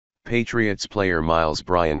Patriots player Myles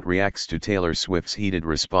Bryant reacts to Taylor Swift's heated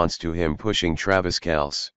response to him pushing Travis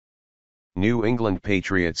Kelce. New England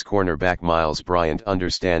Patriots cornerback Myles Bryant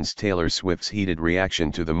understands Taylor Swift's heated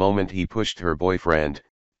reaction to the moment he pushed her boyfriend,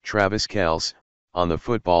 Travis Kelce, on the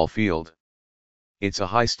football field. "It's a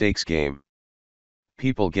high-stakes game.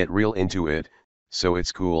 People get real into it, so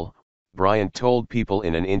it's cool," Bryant told People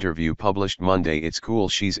in an interview published Monday. "It's cool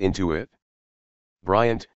she's into it."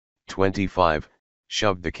 Bryant, 25,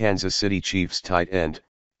 shoved the Kansas City Chiefs tight end,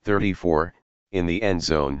 34, in the end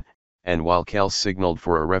zone, and while Kelce signaled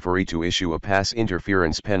for a referee to issue a pass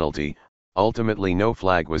interference penalty, ultimately no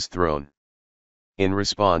flag was thrown. In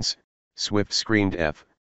response, Swift screamed "F.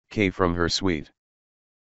 K" from her suite.